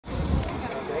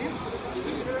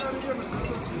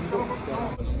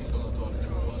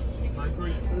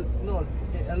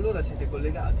allora siete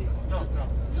collegati? No,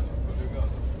 io sono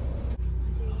collegato.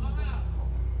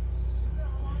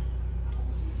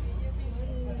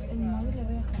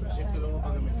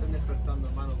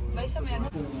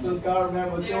 Sunt ca lumea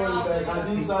emoțiuni, să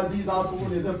cadința, dita,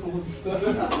 pune de punți.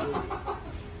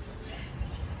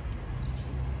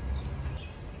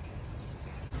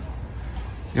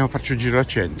 Andiamo a farci un giro al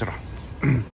centro.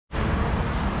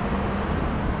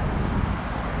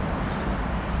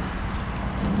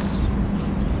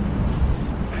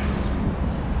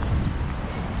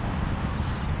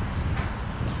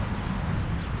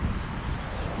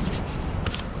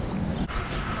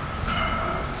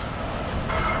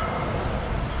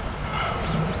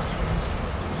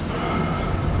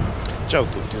 Ciao a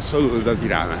tutti, un saluto da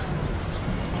Tirana.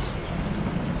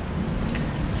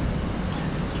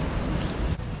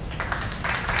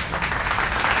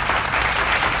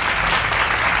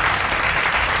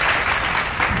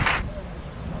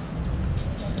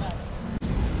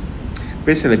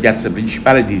 Questa è la piazza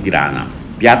principale di Tirana,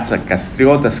 piazza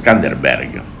Castriota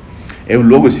Skanderberg. È un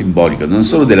luogo simbolico non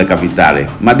solo della capitale,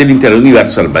 ma dell'intero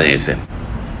universo albanese.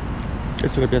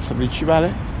 Questa è la piazza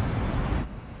principale.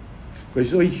 Con i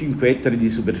suoi 5 ettari di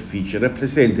superficie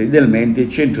rappresenta idealmente il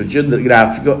centro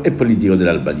geografico e politico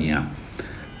dell'Albania.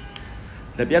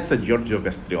 La piazza Giorgio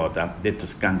Castriota, detto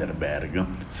Skanderberg,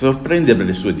 sorprende per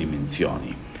le sue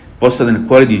dimensioni. Posta nel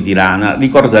cuore di Tirana,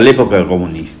 ricorda l'epoca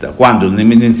comunista, quando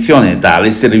un'emendazione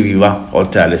tale serviva,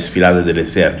 oltre alle sfilate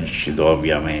dell'esercito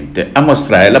ovviamente, a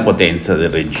mostrare la potenza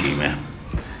del regime.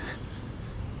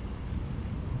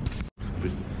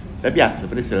 La piazza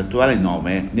prese l'attuale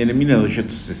nome nel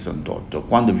 1968,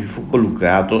 quando vi fu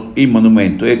collocato il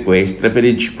monumento equestre per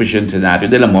il 500°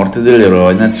 della morte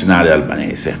dell'eroe nazionale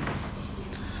albanese.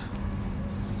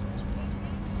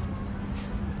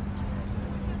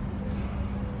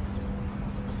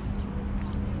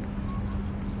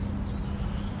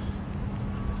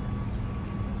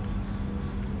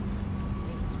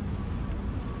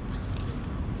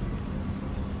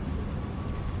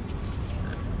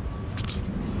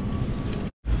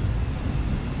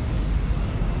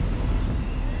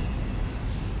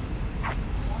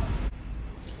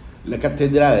 La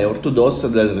cattedrale ortodossa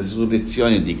della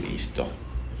Resurrezione di Cristo.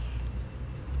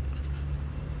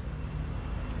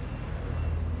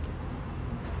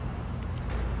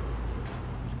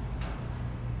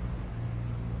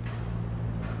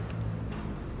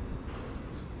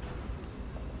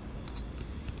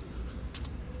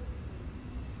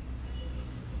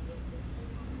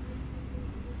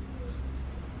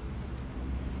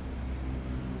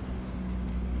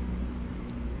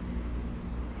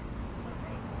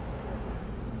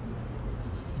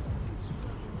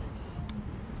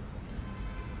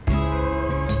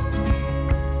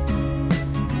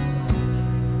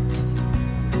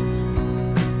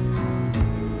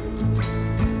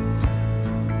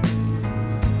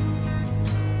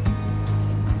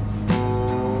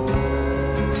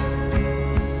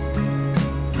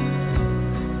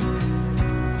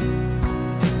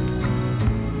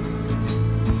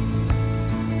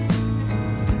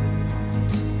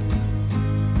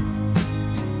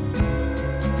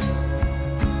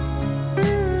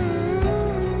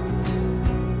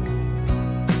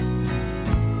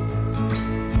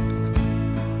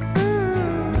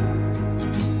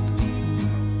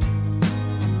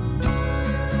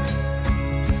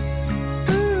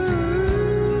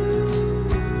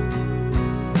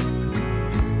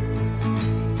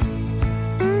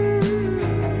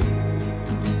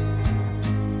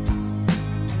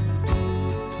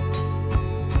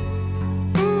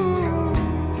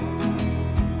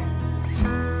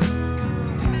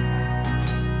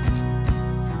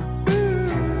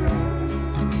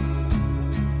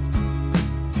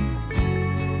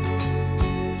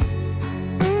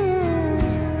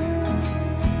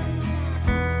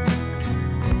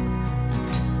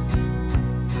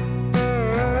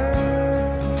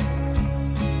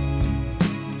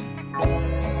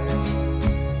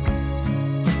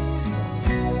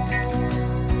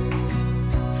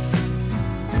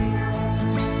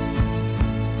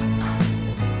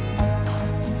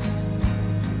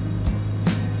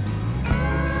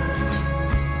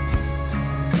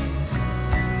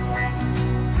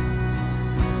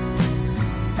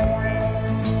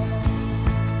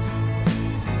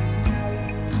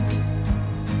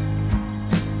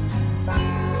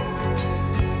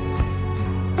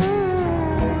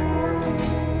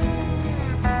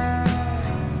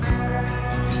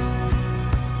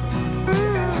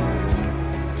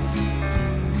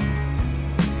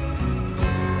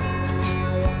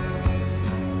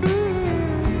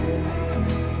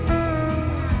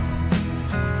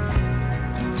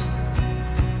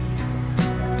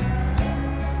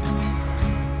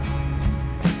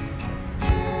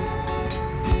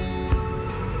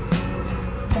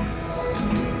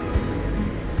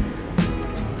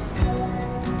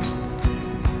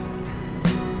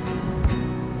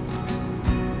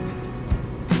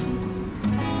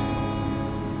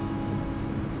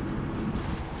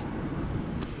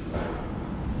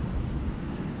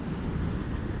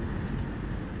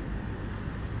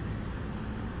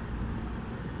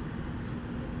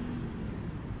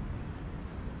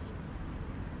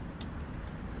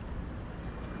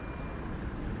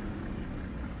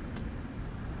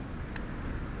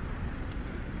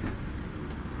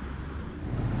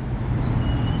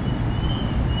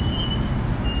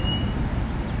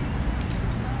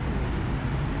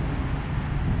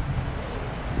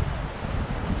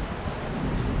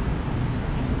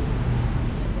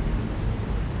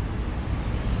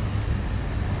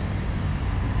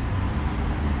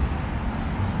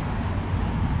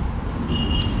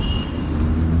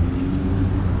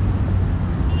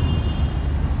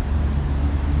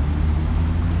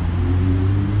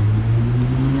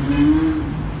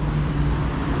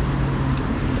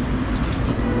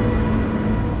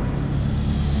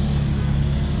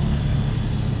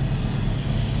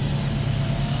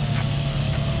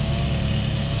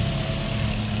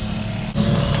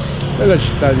 Bella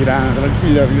città di Tirana,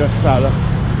 tranquilla, rilassata.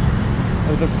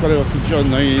 La trascorre qualche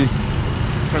giorno in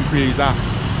tranquillità,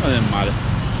 non è male.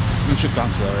 Non c'è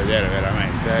tanto da vedere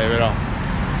veramente, però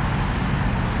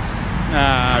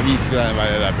la visita ne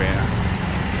vale la pena.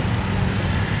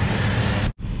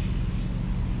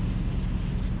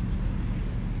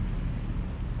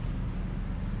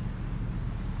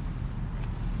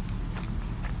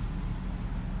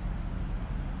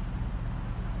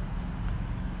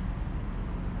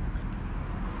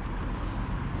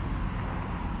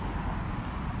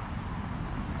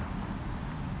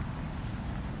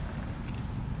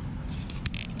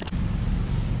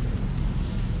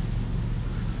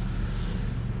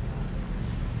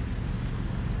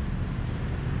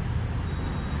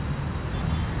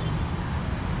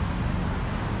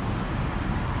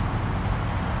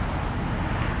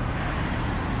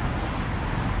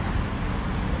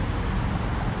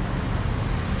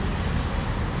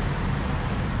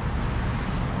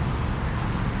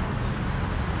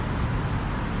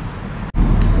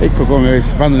 Ecco come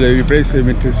si fanno le riprese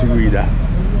mentre si guida.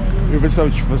 Io pensavo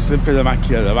ci fosse sempre la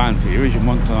macchina davanti, invece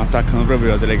montano, attaccano proprio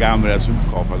la telecamera sul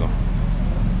cofano.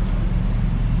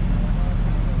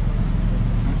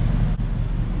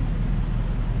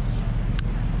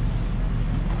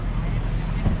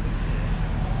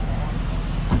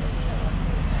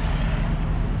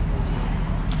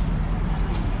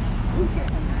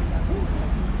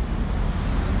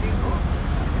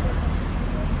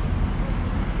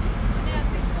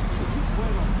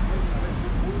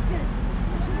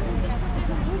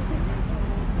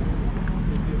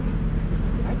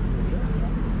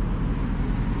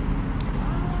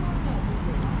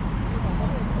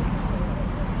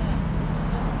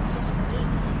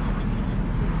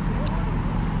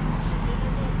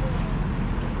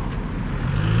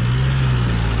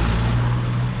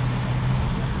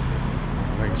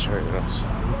 Grosso.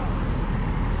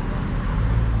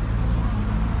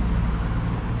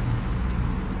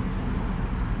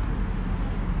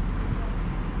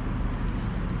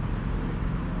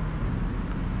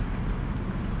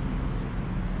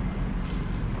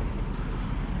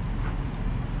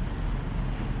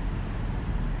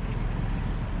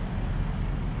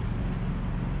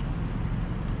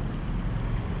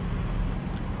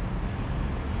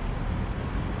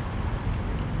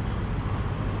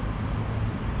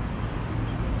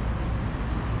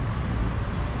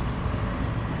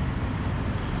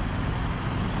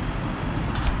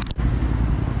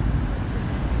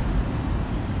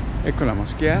 Ecco la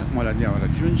moschea, ora la andiamo a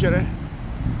raggiungere.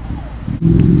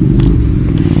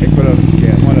 Ecco la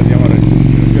moschea, ora la andiamo a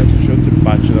raggiungere. Qui c'è tutto il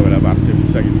faccio da quella parte, mi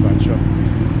sa che il faccio.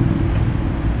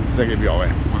 Mi sa che piove,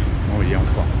 ma vediamo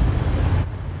un po'.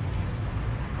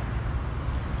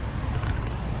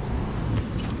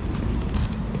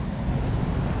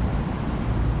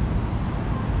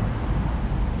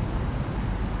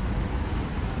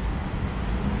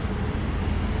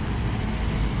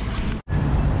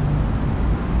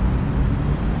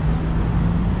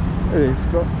 Ed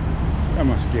esco la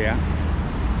moschea.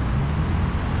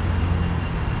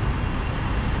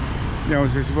 Vediamo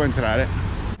se si può entrare.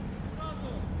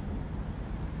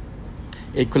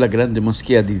 Ecco la grande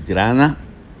moschea di Tirana.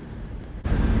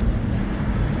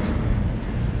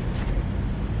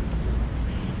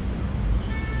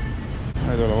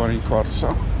 Vedo lavoro in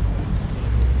corso.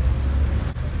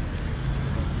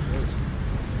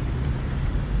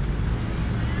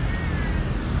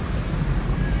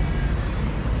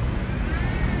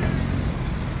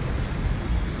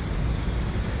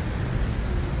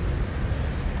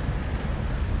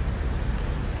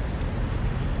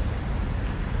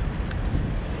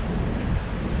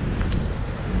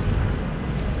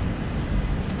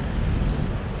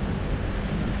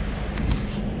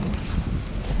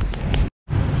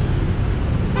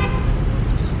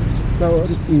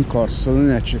 Lavori in corso, non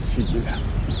è accessibile.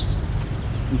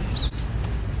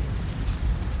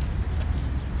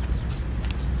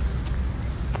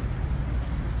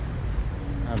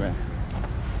 Vabbè.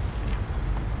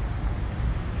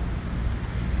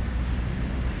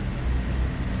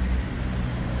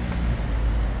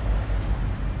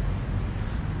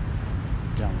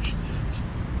 Andiamoci.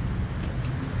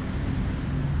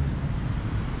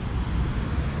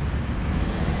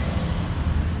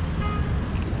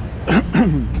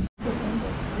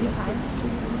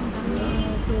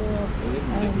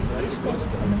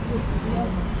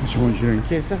 Facciamo un giro in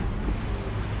chiesa.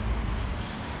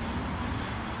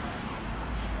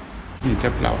 Niente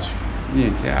applausi,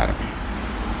 niente armi,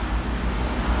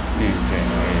 niente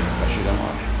pace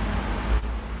d'amore.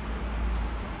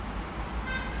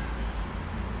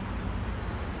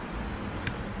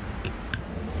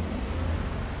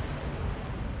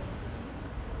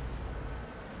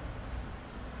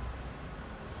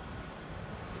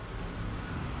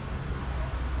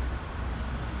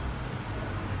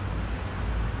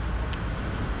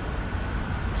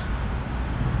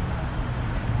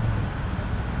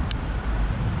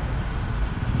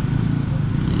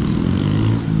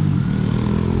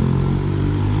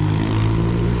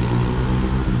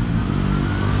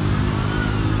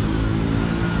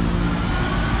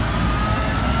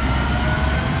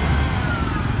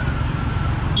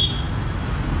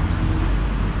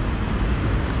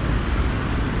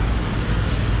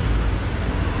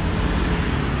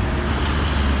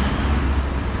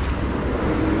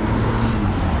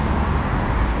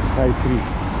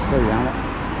 Vediamo.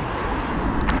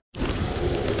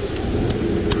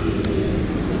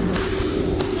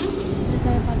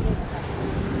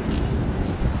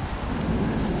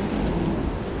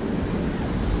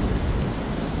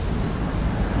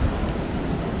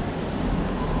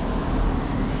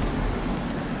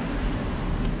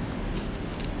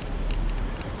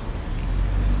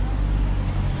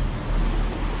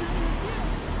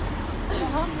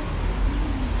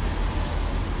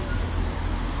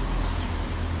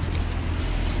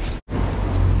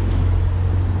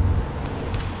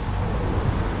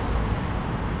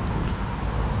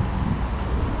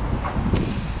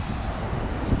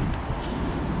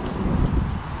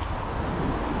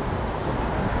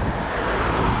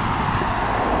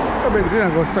 La benzina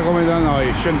costa come da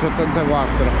noi,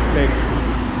 184, ecco,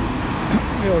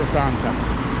 euro 80,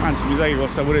 anzi mi sa che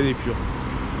costa pure di più.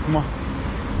 Mo.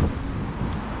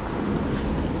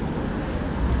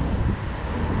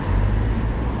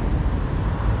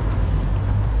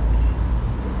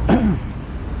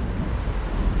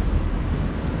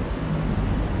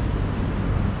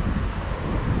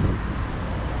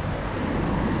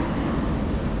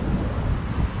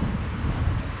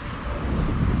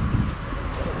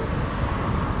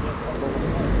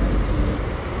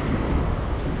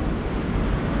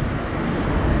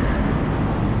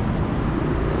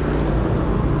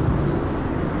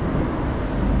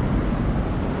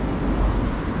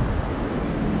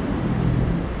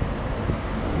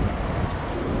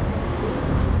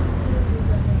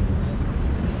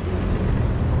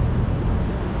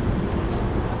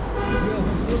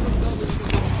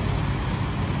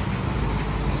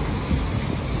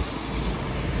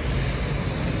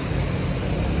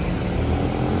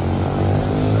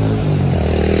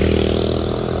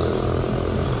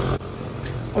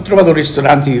 Ho trovato un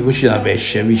ristorante che cucina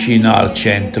pesce vicino al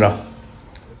centro.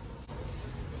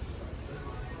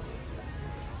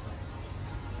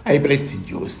 Ai prezzi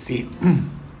giusti.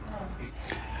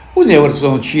 1 euro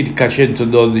sono circa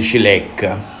 112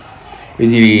 lek.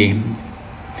 Quindi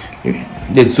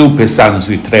le zuppe stanno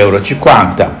sui 3,50 euro.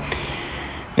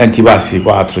 Gli antipasti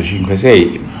 4, 5,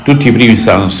 6. Tutti i primi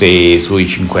stanno sui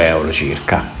 5 euro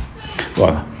circa.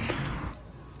 Buono.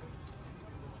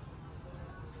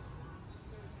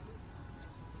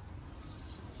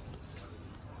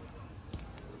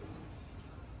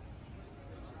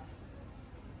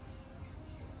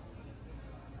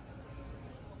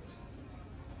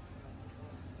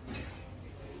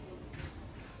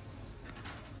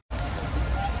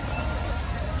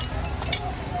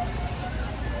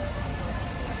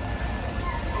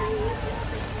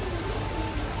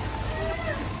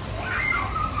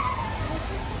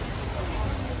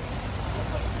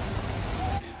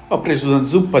 Ho preso una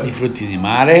zuppa di frutti di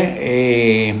mare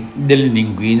e delle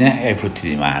linguine ai frutti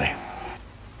di mare.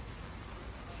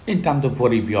 Intanto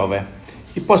fuori piove.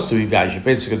 Il posto mi piace,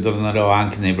 penso che tornerò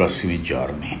anche nei prossimi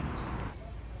giorni.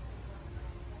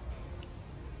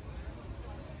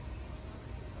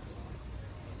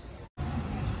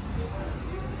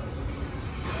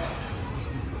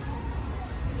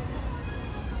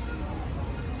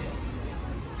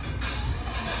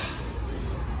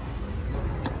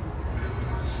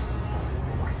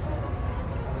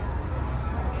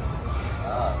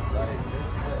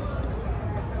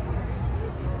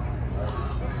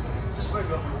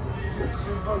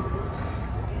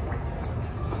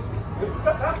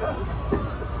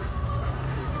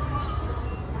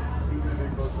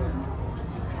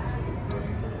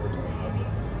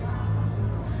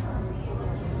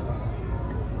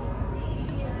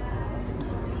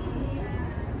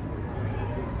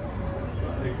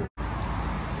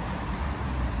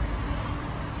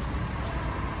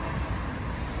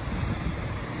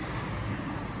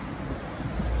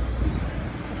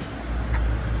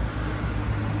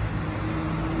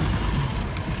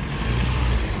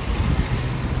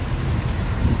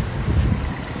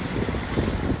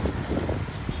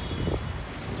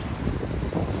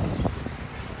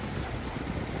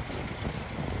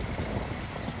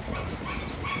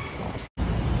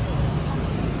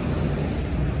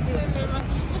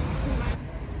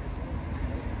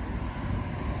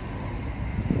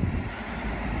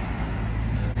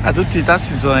 Tutti i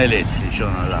tassi sono elettrici,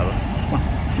 ma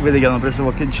si vede che hanno preso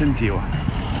qualche incentivo.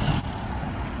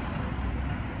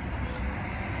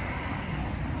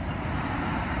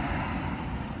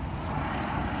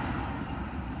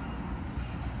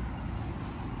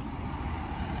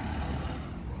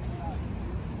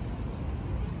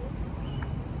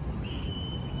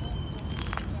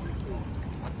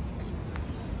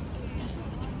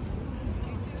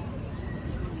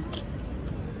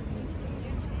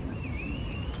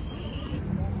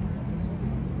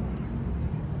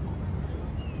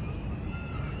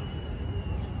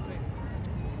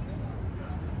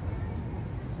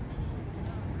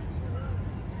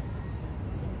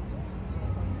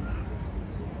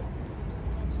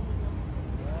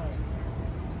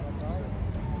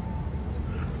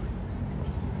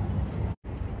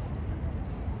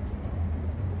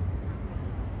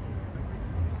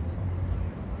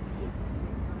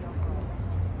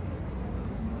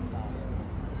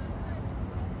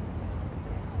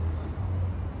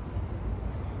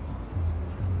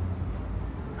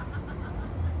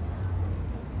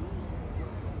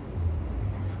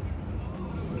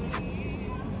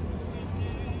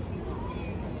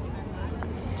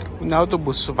 Un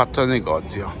autobus fatto da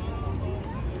negozio.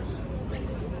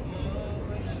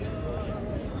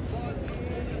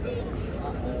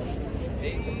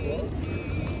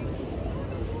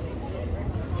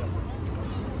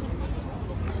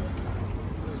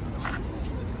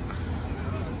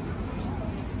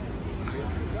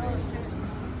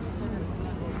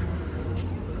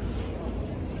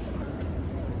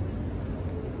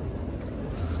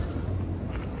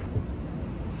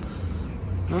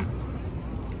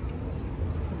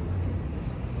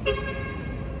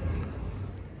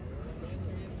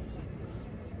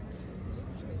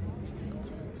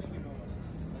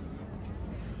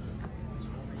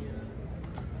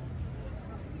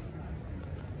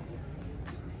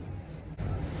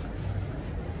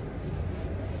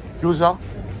 Chiuso?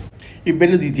 Il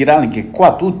bello di Tirana è che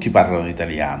qua tutti parlano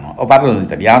italiano,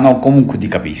 o comunque ti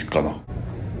capiscono.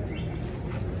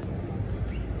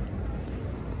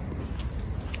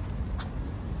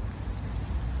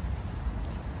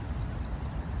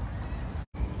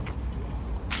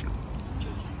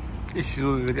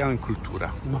 Istituto Italiano in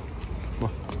Cultura.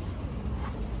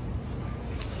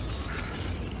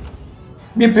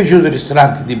 Mi è piaciuto il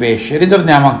ristorante di pesce,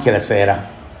 ritorniamo anche la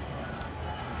sera.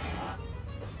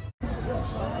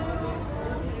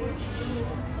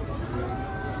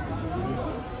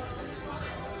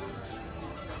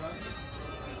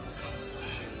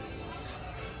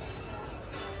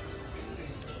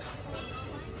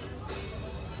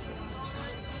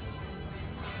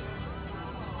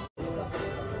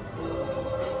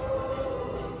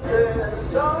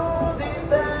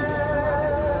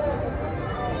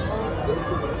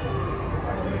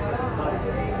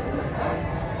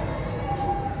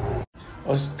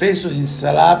 Ho preso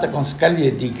l'insalata con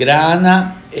scaglie di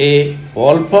grana e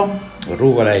polpo,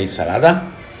 rucola e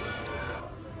insalata.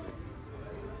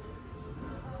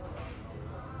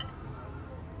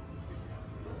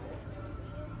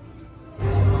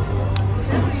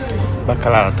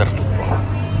 Baccalà al tartufo,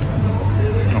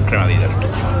 non crema di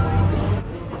tartufo.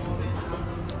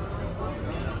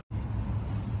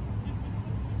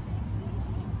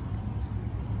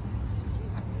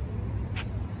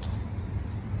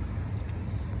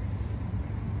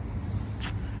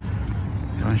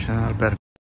 C'è un albergo.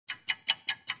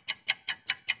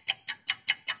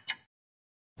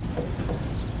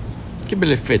 Che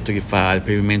bell'effetto che fa il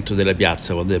pavimento della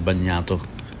piazza quando è bagnato.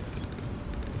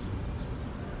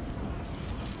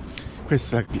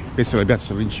 Questa è la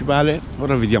piazza principale.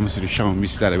 Ora vediamo se riusciamo a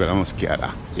visitare quella moschea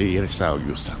là, che ieri stava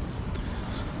chiusa.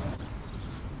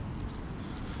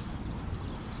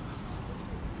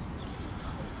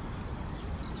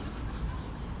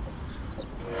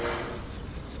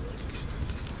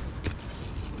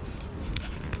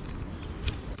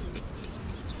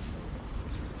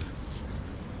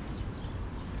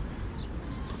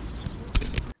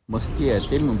 Moschea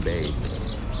Ethem Bey.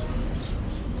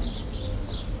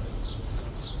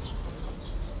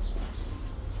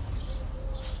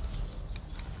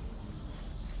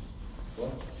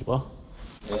 Si può?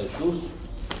 Shoes?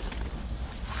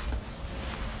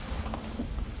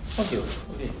 Ok.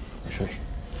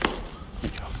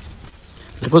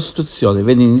 La costruzione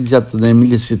venne iniziata nel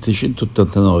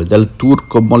 1789 dal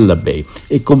turco Molla Bey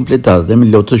e completata nel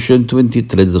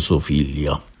 1823 da suo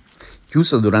figlio.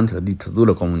 Chiusa durante la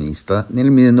dittatura comunista,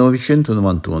 nel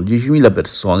 1991 10.000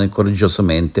 persone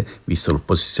coraggiosamente, vista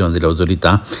l'opposizione delle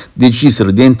autorità,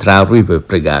 decisero di entrarvi per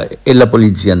pregare e la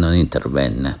polizia non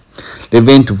intervenne.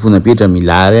 L'evento fu una pietra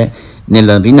miliare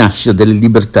nella rinascita delle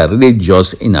libertà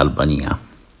religiose in Albania.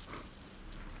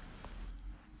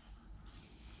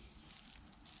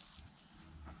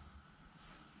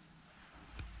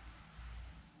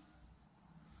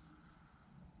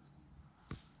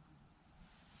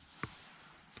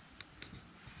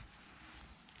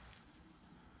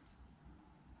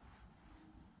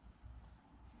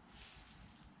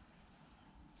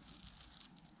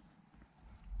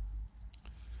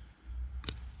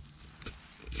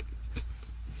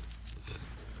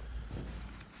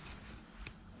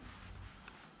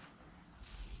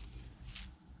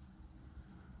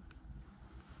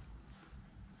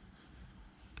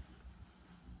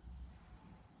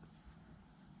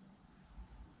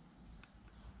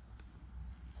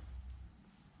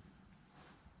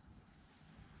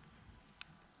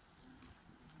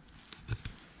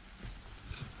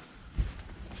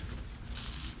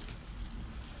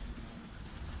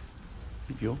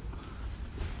 Più.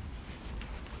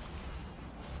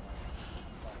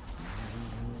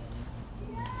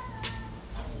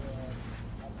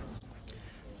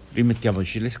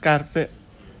 Rimettiamoci le scarpe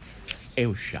e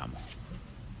usciamo.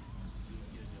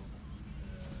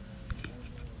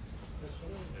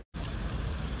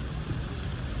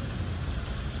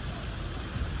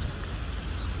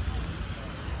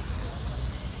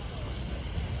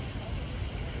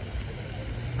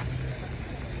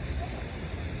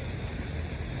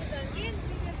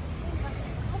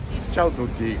 Ciao a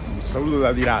tutti, un saluto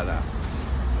da Tirana.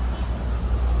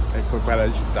 Ecco qua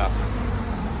la città.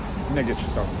 Non è che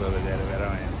c'è tanto da vedere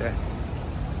veramente.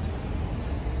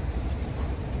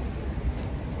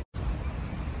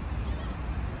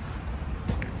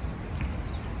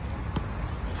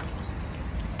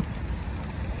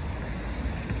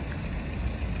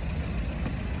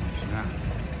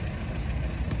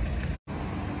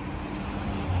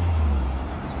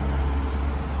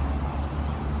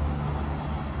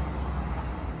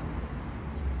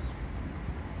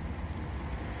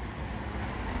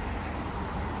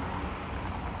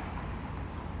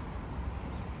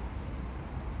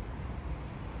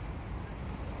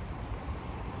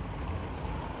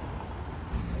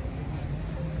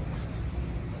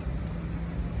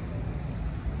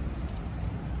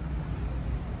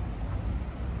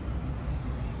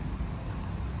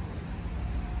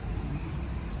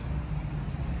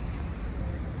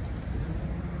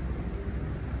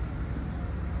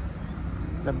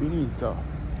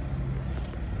 Labirinto.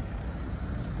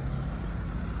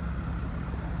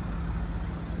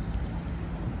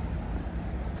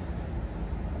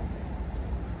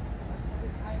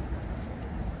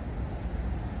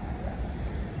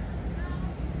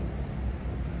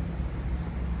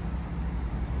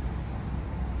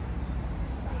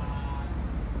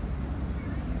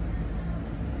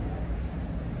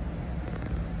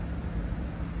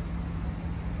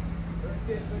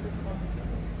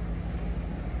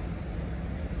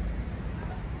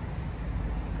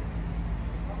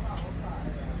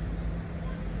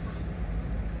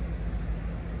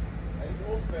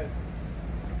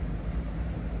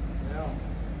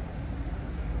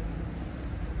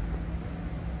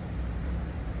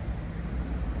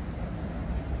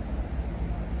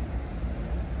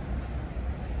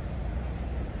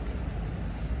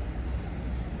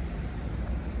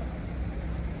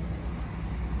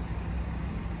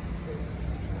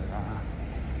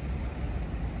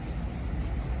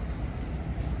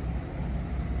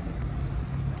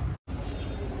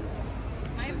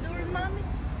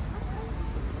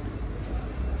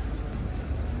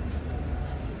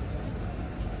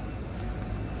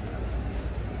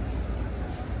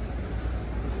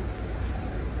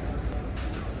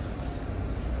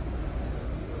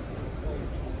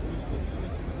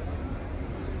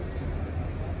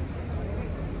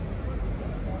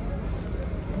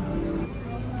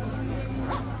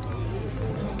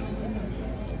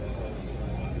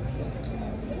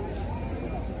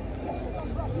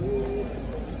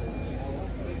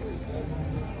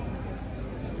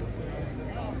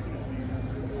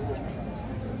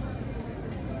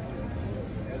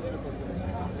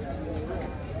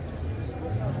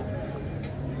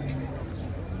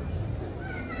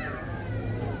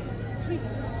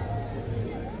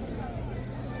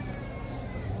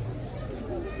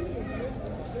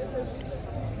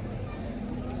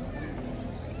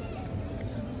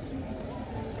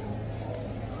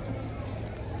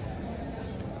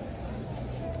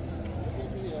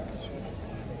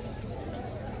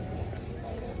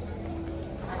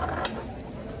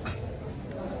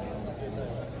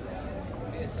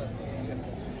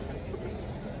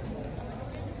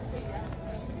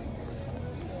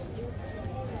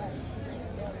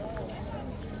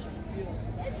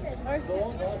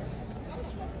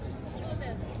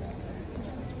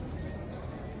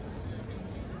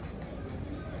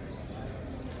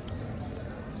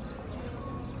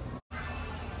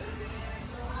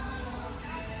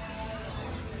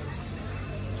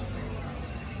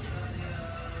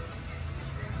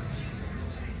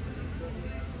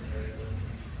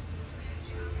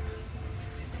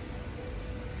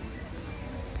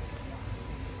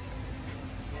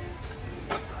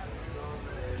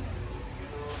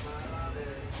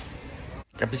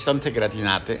 Capistonte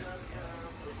gratinate.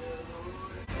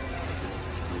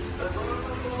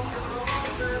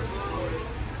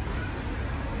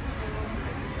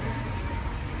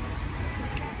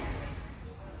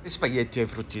 E spaghetti ai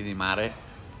frutti di mare.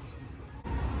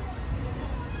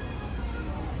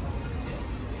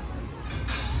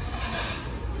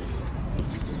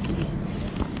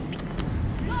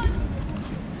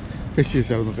 Questi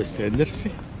servono per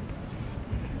stendersi.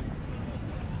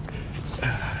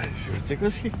 Si mette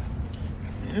così,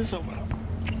 cammina sopra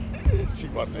e si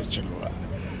guarda il cellulare.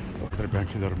 Potrebbe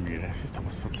anche dormire, si sta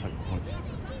abbastanza comodi.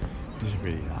 10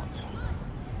 piedi in alto.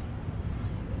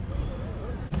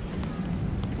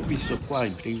 Ho visto qua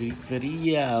in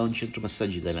periferia un centro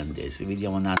massaggi thailandese.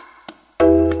 Vediamo un attimo.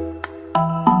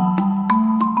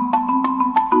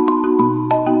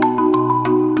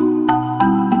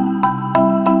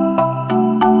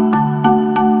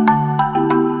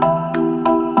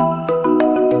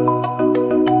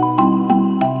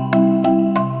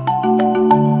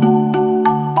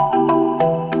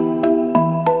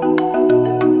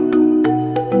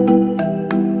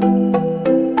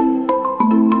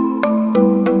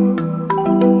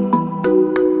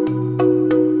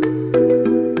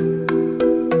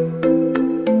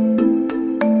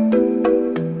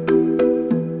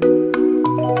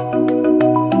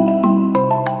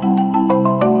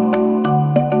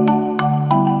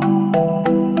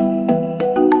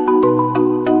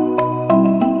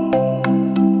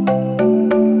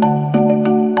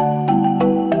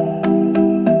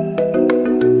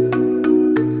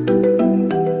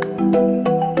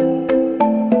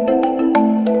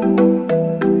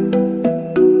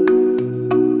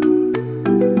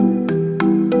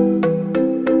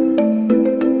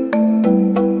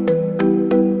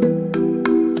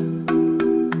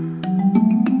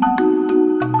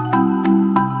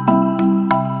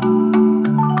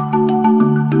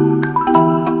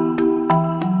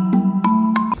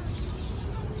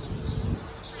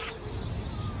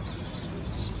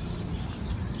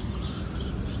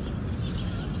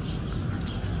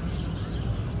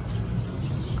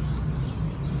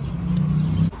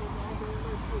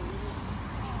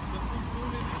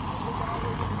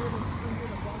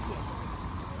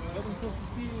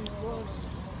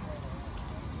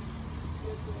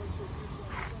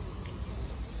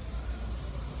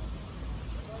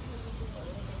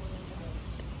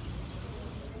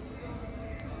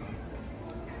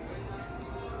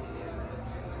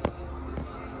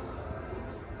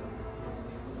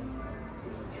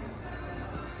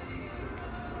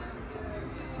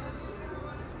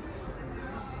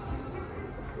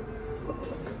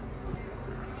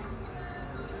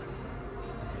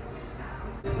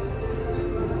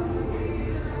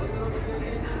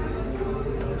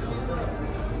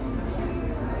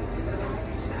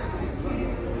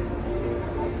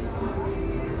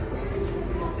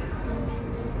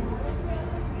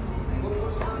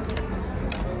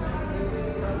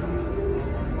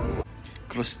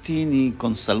 Crostini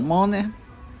con salmone.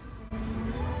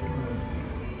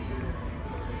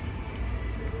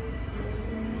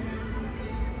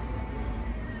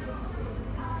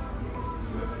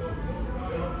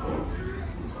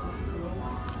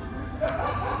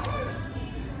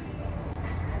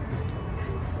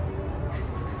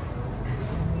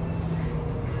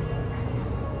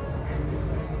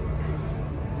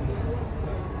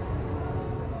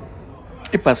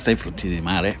 E pasta ai frutti di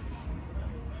mare.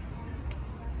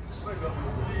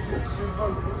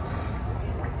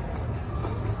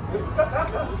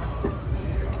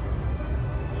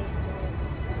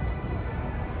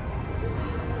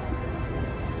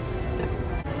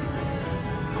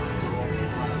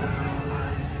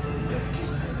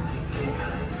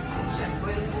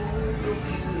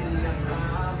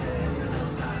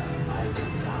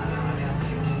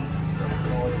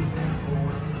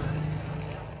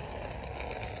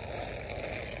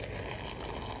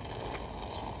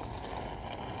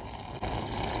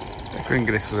 Ecco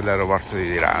l'ingresso dell'aeroporto di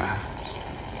Tirana,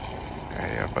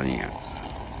 Albania.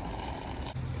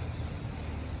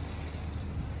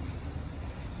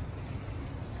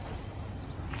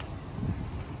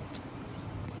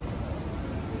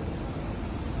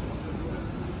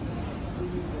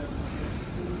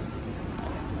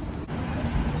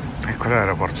 Ecco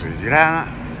l'aeroporto di Tirana.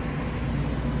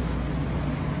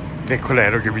 Ecco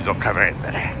l'aereo che mi tocca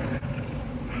prendere.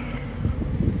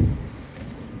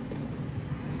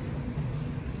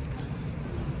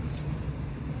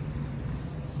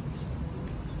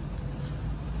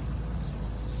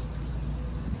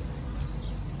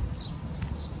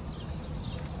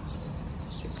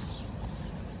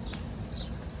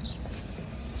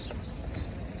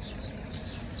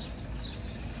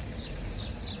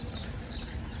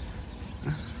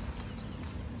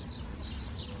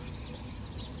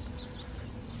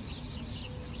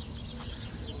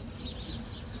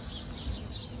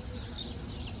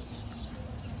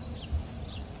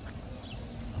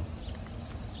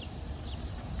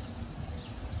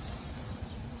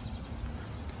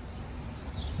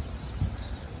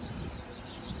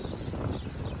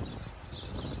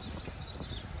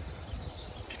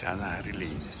 Tirana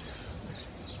Release.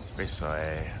 Questo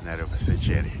è un aereo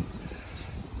passeggeri,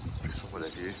 preso un po' dai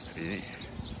finestrini.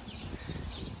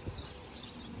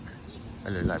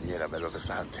 Quello là mi era bello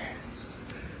pesante.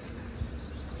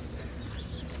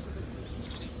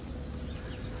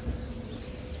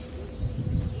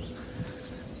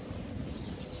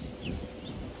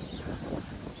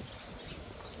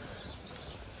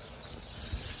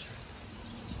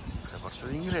 La porta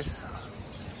d'ingresso.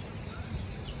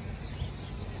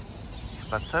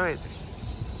 Spazzavetri.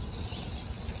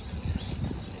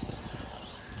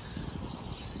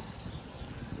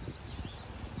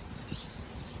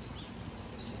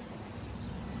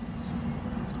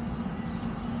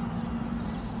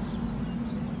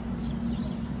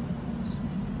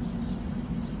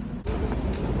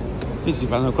 Qui si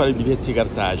fanno ancora i biglietti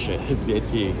cartacei, i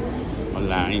biglietti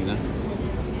online. I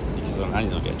biglietti online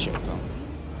non li accettano.